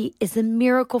baby is a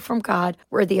miracle from God,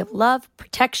 worthy of love,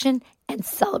 protection, and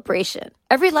celebration.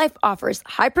 EveryLife offers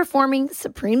high-performing,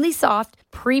 supremely soft,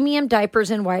 premium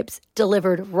diapers and wipes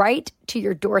delivered right to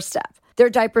your doorstep. Their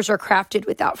diapers are crafted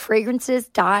without fragrances,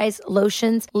 dyes,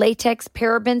 lotions, latex,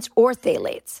 parabens, or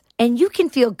phthalates. And you can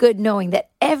feel good knowing that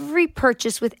every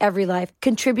purchase with EveryLife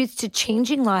contributes to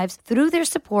changing lives through their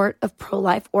support of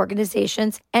pro-life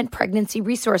organizations and pregnancy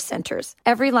resource centers.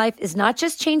 EveryLife is not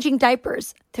just changing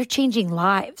diapers, they're changing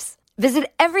lives.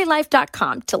 Visit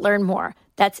everylife.com to learn more.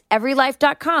 That's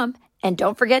everylife.com. And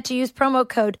don't forget to use promo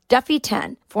code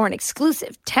Duffy10 for an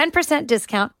exclusive 10%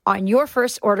 discount on your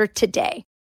first order today.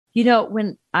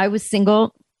 When I was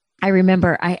single, I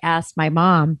remember I asked my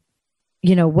mom,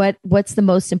 what's the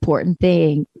most important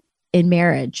thing in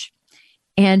marriage?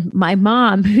 And my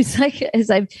mom, who's like, as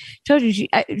I've told you,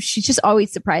 she just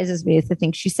always surprises me with the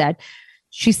things she said.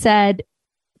 She said,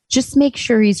 just make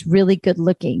sure he's really good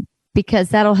looking, because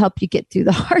that'll help you get through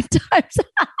the hard times.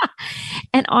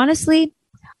 And honestly,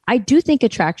 I do think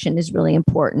attraction is really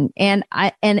important. And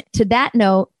to that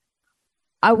note,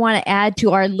 I want to add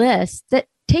to our list that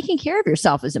taking care of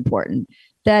yourself is important.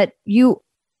 That I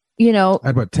had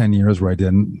about 10 years where I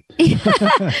didn't.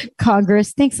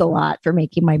 Congress, thanks a lot for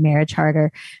making my marriage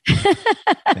harder.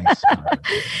 Thanks.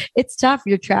 It's tough.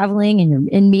 You're traveling and you're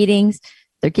in meetings.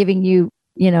 They're giving you,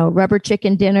 rubber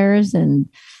chicken dinners and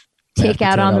take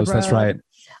out on the road. That's right.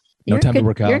 No time to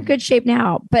work out. You're in good shape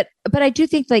now. But I do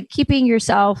think like keeping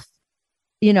yourself,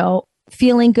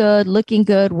 feeling good, looking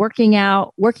good, working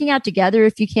out together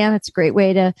if you can. It's a great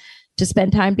way to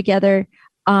spend time together.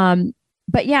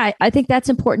 But yeah, I think that's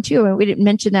important too. And we didn't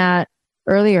mention that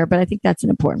earlier, but I think that's an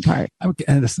important part. I want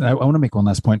to make one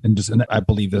last point, and I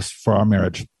believe this for our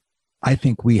marriage. I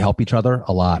think we help each other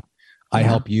a lot. I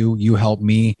help you, you help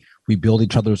me. We build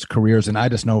each other's careers. And I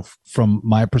just know from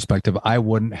my perspective, I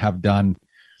wouldn't have done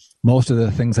most of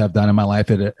the things I've done in my life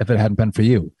if it hadn't been for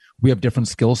you. We have different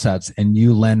skill sets, and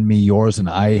you lend me yours, and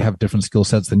I have different skill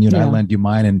sets than you, and I lend you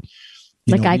mine. And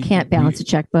I can't balance a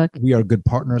checkbook. We are good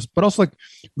partners, but also like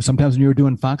sometimes when you were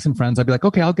doing Fox and Friends, I'd be like,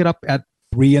 okay, I'll get up at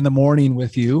 3 a.m.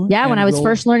 with you. Yeah. When I was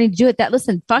first learning to do it,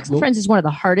 Fox and Friends is one of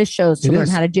the hardest shows to learn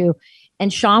how to do.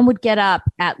 And Sean would get up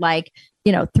at 3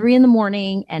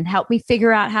 a.m. and help me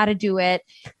figure out how to do it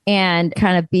and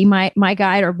kind of be my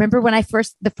guide. Or remember when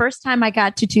the first time I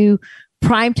got to do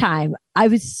prime time, I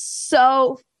was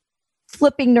so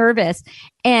flipping nervous,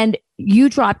 and you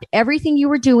dropped everything you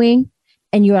were doing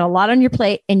and you had a lot on your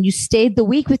plate, and you stayed the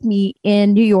week with me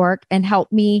in New York and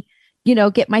helped me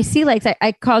get my sea legs.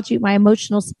 I called you my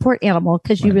emotional support animal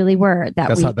because you really were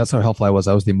that week. That's how helpful I was.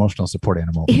 I was the emotional support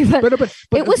animal. but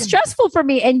it was stressful for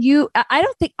me. And I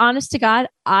don't think, honest to God,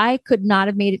 I could not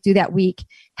have made it through that week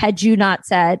had you not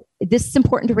said, this is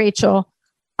important to Rachel.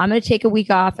 I'm going to take a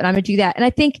week off and I'm going to do that. And I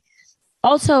think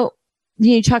also,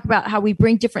 you talk about how we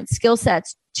bring different skill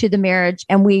sets to the marriage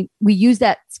and we use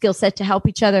that skill set to help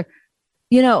each other.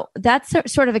 That's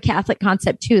sort of a Catholic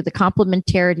concept too, the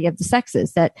complementarity of the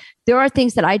sexes, that there are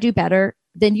things that I do better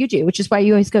than you do, which is why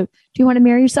you always go, do you want to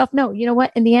marry yourself? No, you know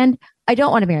what? In the end, I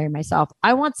don't want to marry myself.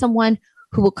 I want someone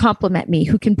who will complement me,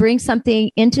 who can bring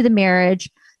something into the marriage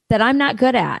that I'm not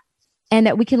good at and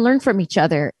that we can learn from each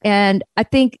other. And I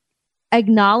think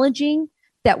acknowledging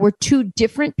that we're two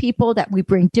different people, that we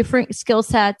bring different skill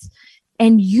sets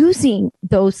and using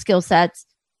those skill sets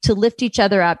to lift each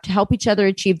other up, to help each other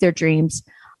achieve their dreams.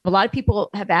 A lot of people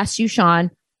have asked you,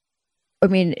 Sean, I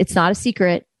mean, it's not a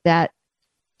secret that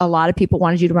a lot of people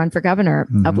wanted you to run for governor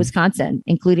of Wisconsin,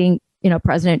 including,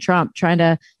 President Trump trying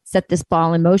to set this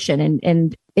ball in motion.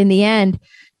 And in the end,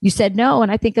 you said no.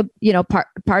 And I think, part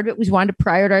of it was wanting to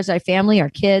prioritize our family, our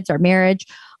kids, our marriage.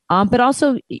 But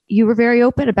also you were very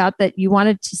open about that. You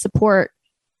wanted to support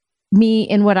me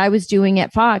in what I was doing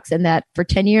at Fox, and that for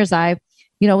 10 years, I,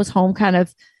 was home kind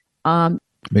of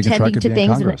tending to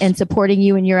things and supporting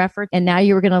you in your effort. And now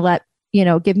you were going to let,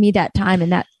 give me that time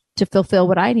and that to fulfill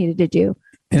what I needed to do.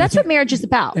 And that's what marriage is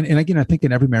about. And again, I think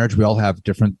in every marriage, we all have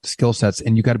different skill sets,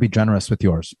 and you got to be generous with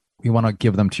yours. You want to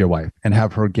give them to your wife and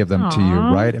have her give them to you,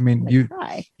 right? I mean,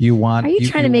 you want. Are you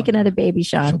trying to make another baby,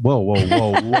 Sean?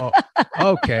 Whoa.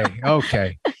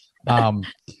 Okay.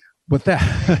 With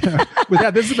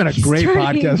that, this has been a great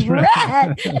podcast.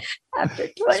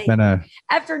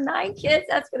 After 9 kids,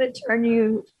 that's going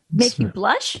to make you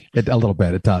blush? A little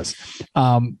bit, it does.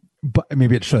 But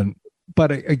maybe it shouldn't.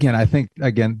 But again, I think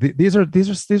these are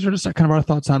just kind of our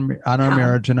thoughts on our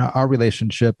marriage and our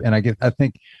relationship. And I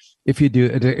think if you do,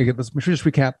 let's just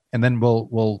recap, and then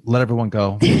we'll let everyone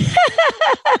go.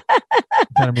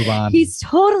 Kind of move on. He's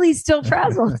totally still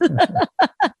frazzled.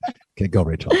 Okay, go,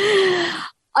 Rachel.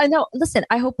 I know. Listen,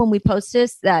 I hope when we post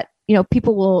this that,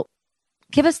 people will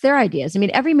give us their ideas. I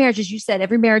mean, every marriage, as you said,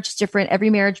 every marriage is different. Every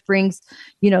marriage brings,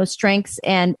 strengths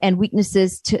and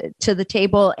weaknesses to the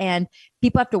table, and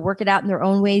people have to work it out in their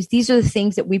own ways. These are the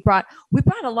things that we brought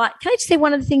a lot. Can I just say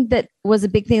one of the things that was a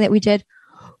big thing that we did?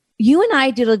 You and I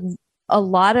did a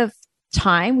lot of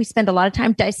time. We spent a lot of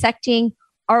time dissecting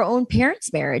our own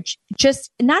parents' marriage, just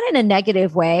not in a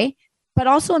negative way, but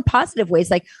also in positive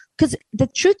ways. Like, because the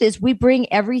truth is we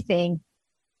bring everything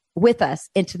with us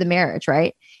into the marriage,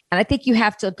 right? And I think you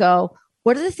have to go,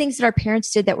 what are the things that our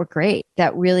parents did that were great,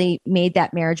 that really made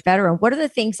that marriage better? And what are the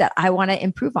things that I want to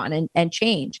improve on and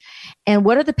change? And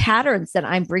what are the patterns that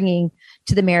I'm bringing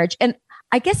to the marriage? And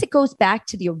I guess it goes back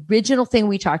to the original thing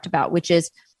we talked about, which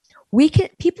is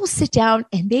people sit down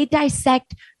and they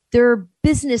dissect their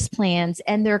business plans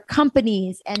and their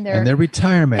companies and their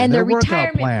retirement and their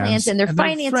retirement plans and their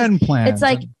finances. Friend plans. It's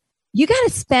like, you got to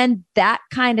spend that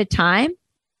kind of time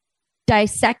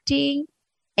dissecting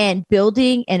and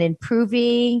building and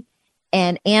improving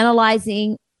and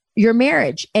analyzing your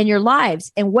marriage and your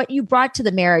lives and what you brought to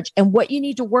the marriage and what you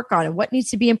need to work on and what needs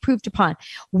to be improved upon.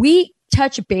 We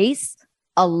touch base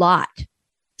a lot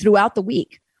throughout the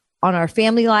week on our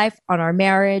family life, on our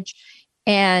marriage.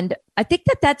 And I think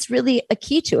that that's really a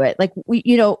key to it. Like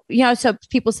so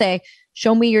people say,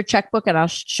 show me your checkbook and I'll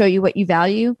show you what you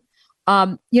value.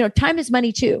 Time is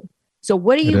money too. So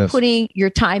what are you putting your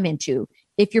time into?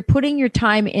 If you're putting your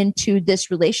time into this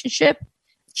relationship,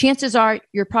 chances are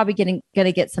you're probably going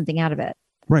to get something out of it.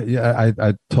 Right. Yeah,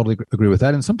 I totally agree with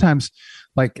that. And sometimes,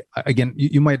 like, again,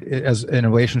 you might, as in a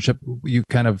relationship, you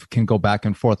kind of can go back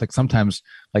and forth. Like sometimes,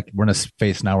 like we're in a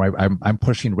space now where I'm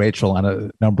pushing Rachel on a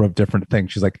number of different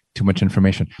things. She's like, too much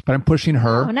information, but I'm pushing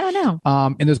her. Oh, no.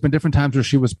 And there's been different times where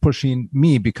she was pushing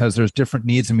me because there's different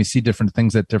needs and we see different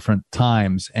things at different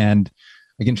times. And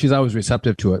again, she's always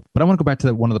receptive to it. But I want to go back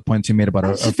to one of the points you made about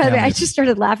our family. I just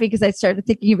started laughing because I started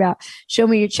thinking about, show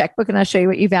me your checkbook and I'll show you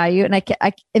what you value.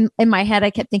 And in my head, I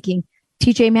kept thinking,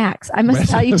 TJ Maxx. I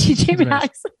must value TJ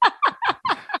Maxx.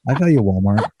 I value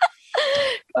Walmart.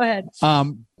 Go ahead.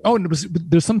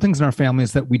 There's some things in our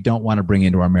families that we don't want to bring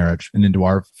into our marriage and into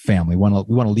our family. We want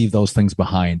to leave those things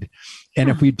behind. And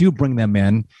if we do bring them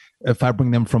in, if I bring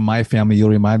them from my family, you'll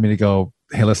remind me to go,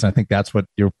 hey, listen, I think that's what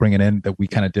you're bringing in that we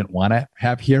kind of didn't want to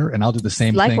have here. And I'll do the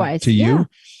same thing to you. Yeah.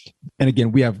 And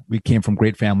again, we came from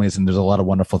great families and there's a lot of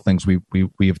wonderful things we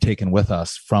have taken with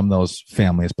us from those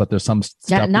families, but there's some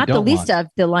stuff not the least of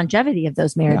the longevity of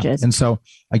those marriages. Yeah. And so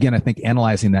again, I think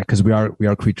analyzing that, because we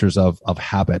are creatures of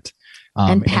habit.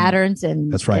 And patterns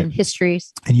and, that's right. and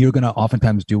histories. And you're going to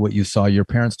oftentimes do what you saw your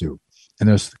parents do. And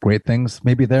there's great things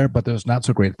maybe there, but there's not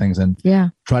so great things. And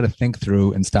try to think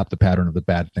through and stop the pattern of the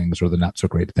bad things or the not so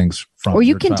great things from Or you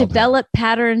your can childhood. develop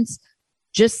patterns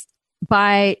just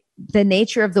by the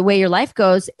nature of the way your life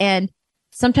goes. And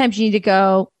sometimes you need to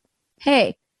go,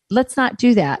 hey, let's not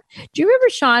do that. Do you remember,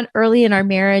 Sean, early in our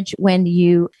marriage when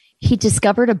he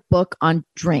discovered a book on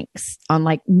drinks, on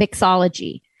like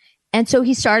mixology. And so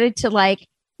he started to like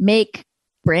make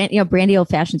brandy old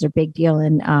fashions are a big deal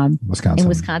in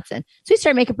Wisconsin. So he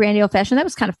started making brandy old fashioned. That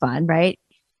was kind of fun, right?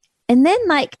 And then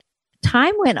like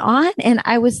time went on, and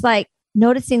I was like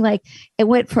noticing like it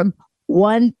went from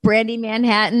one brandy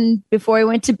Manhattan before he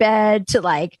went to bed to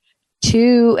like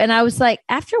two, and I was like,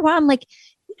 after a while, I'm like,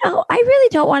 I really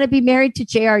don't want to be married to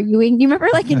J.R. Ewing. You remember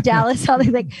like in Dallas how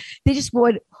they just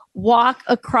would walk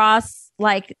across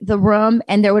like the room,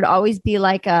 and there would always be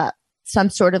like some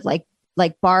sort of like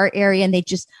bar area, and they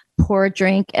just pour a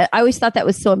drink. I always thought that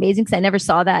was so amazing because I never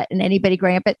saw that in anybody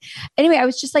growing up. But anyway, I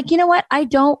was just like, you know what? I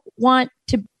don't want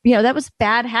to, that was a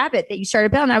bad habit that you started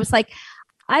about. And I was like,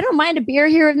 I don't mind a beer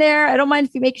here and there. I don't mind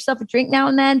if you make yourself a drink now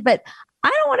and then, but I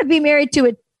don't want to be married to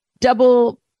a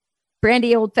double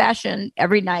brandy old fashioned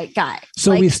every night guy.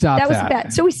 So we stopped that. Was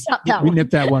bad. So we stopped that. We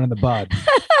nipped that one in the bud.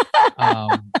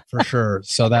 For sure.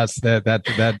 So that's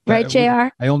that right,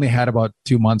 JR? I only had about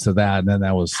 2 months of that, and then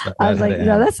I was like,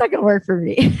 no, that's not gonna work for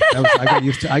me.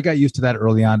 I got used to that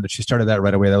early on, but she started that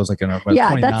right away. That was like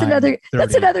that's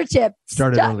another tip.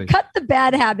 Started early. Cut the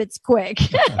bad habits quick.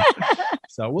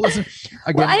 So we'll listen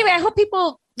again. Well, anyway, I hope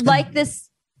people like this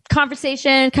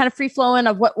conversation, kind of free flowing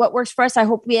of what works for us. I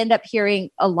hope we end up hearing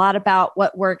a lot about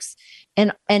what works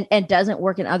and doesn't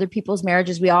work in other people's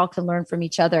marriages. We all can learn from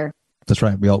each other. That's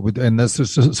right.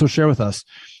 So share with us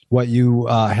what you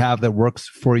have that works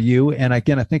for you. And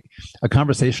again, I think a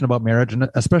conversation about marriage, and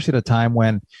especially at a time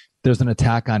when there's an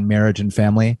attack on marriage and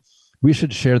family, we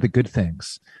should share the good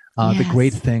things, the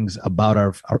great things about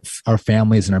our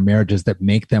families and our marriages that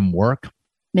make them work,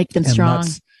 make them strong.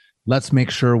 Let's make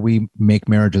sure we make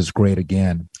marriages great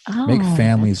again. Make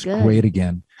families great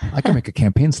again. I can make a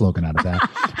campaign slogan out of that,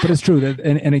 but it's true. That,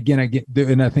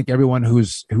 and I think everyone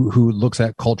who looks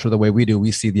at culture the way we do,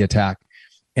 we see the attack.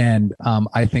 And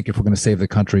I think if we're going to save the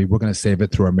country, we're going to save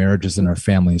it through our marriages and our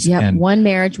families. Yeah, and one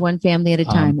marriage, one family at a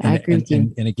time. I agree with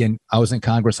you. And again, I was in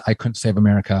Congress. I couldn't save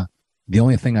America. The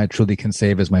only thing I truly can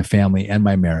save is my family and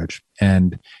my marriage.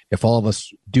 And if all of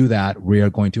us do that, we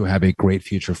are going to have a great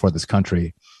future for this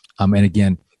country. And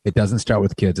again, it doesn't start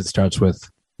with kids. It starts with,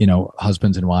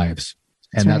 husbands and wives.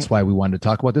 And that's why we wanted to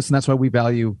talk about this. And that's why we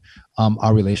value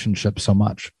our relationship so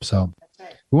much. So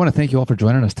we want to thank you all for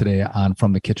joining us today on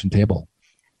From the Kitchen Table.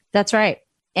 That's right.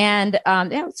 And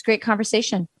it's a great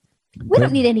conversation. We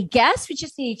don't need any guests. We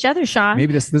just need each other, Sean.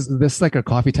 Maybe this is like our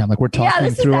coffee time. Like we're talking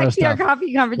through our stuff. Our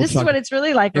coffee conversation. This is what it's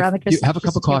really like around the Christmas. Have a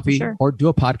cup of coffee or do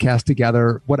a podcast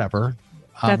together, whatever.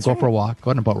 Go for a walk.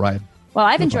 Go on a boat ride. Well,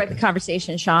 I've enjoyed the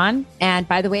conversation, Sean. And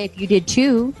by the way, if you did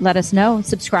too, let us know.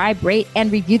 Subscribe, rate,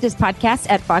 and review this podcast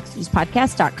at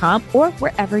foxnewspodcast.com or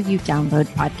wherever you download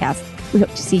podcasts. We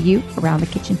hope to see you around the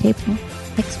kitchen table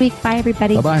next week. Bye,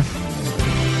 everybody. Bye-bye.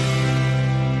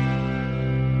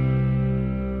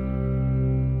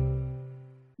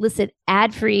 Listen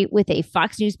ad-free with a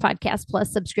Fox News Podcast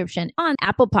Plus subscription on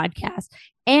Apple Podcasts,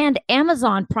 and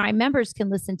Amazon Prime members can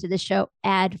listen to the show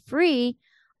ad-free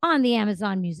on the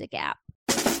Amazon Music app.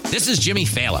 This is Jimmy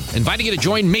Fallon, inviting you to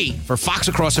join me for Fox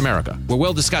Across America, where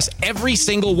we'll discuss every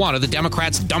single one of the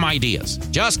Democrats' dumb ideas.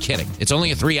 Just kidding. It's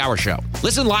only a 3-hour show.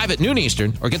 Listen live at noon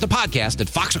Eastern or get the podcast at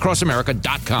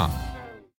foxacrossamerica.com.